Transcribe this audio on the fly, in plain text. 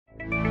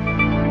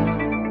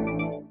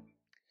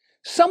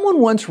Someone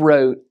once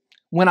wrote,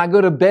 "When I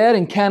go to bed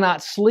and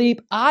cannot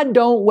sleep, I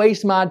don't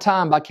waste my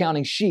time by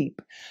counting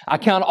sheep. I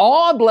count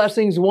all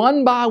blessings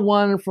one by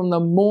one from the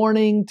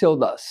morning till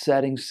the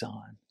setting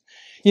sun."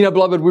 You know,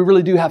 beloved, we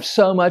really do have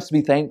so much to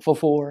be thankful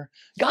for.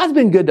 God's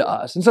been good to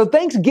us. And so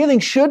Thanksgiving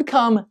should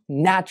come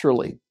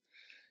naturally.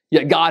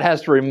 Yet God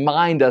has to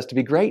remind us to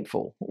be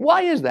grateful.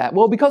 Why is that?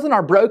 Well, because in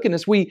our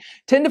brokenness, we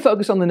tend to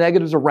focus on the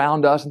negatives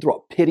around us and throw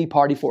a pity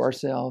party for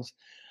ourselves.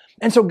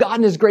 And so God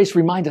in His grace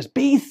reminds us,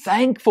 be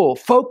thankful,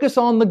 focus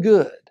on the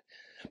good.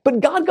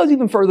 But God goes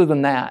even further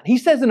than that. He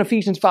says in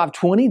Ephesians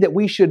 5:20 that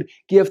we should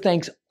give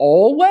thanks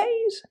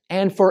always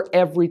and for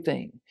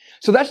everything.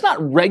 So that's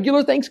not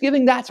regular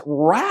Thanksgiving, that's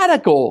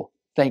radical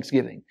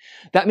Thanksgiving.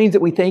 That means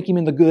that we thank Him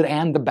in the good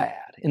and the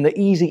bad, in the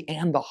easy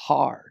and the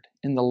hard,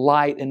 in the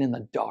light and in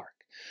the dark.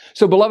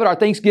 So beloved, our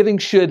Thanksgiving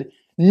should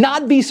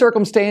not be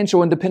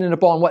circumstantial and dependent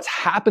upon what's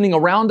happening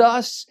around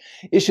us.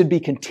 It should be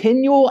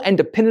continual and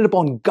dependent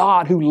upon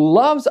God who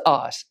loves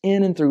us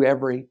in and through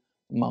every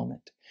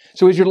moment.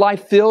 So is your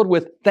life filled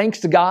with thanks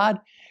to God?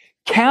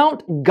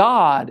 Count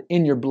God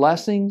in your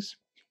blessings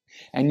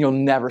and you'll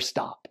never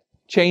stop.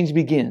 Change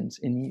begins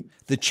in you.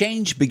 The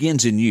Change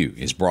Begins in You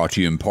is brought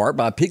to you in part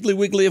by Piggly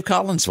Wiggly of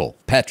Collinsville,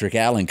 Patrick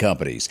Allen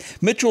Companies,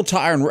 Mitchell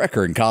Tire and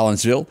Wrecker in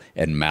Collinsville,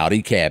 and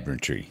Mowdy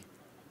Cabinetry.